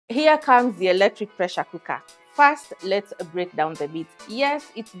Here comes the electric pressure cooker. First, let's break down the bits. Yes,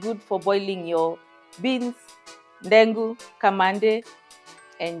 it's good for boiling your beans, ndengu, kamande,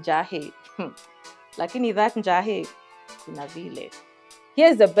 and jahe. Lakini that jahe, kuna vile.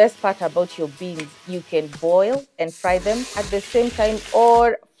 Here's the best part about your beans. You can boil and fry them at the same time,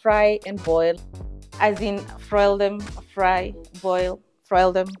 or fry and boil. As in, frill them, fry, boil,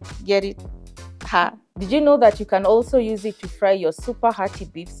 frill them, get it? Ha! Did you know that you can also use it to fry your super hearty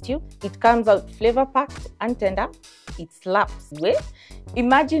beef stew? It comes out flavor-packed and tender. It slaps. Wait,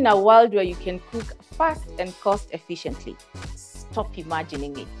 imagine a world where you can cook fast and cost-efficiently. Stop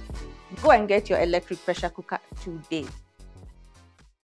imagining it. Go and get your electric pressure cooker today.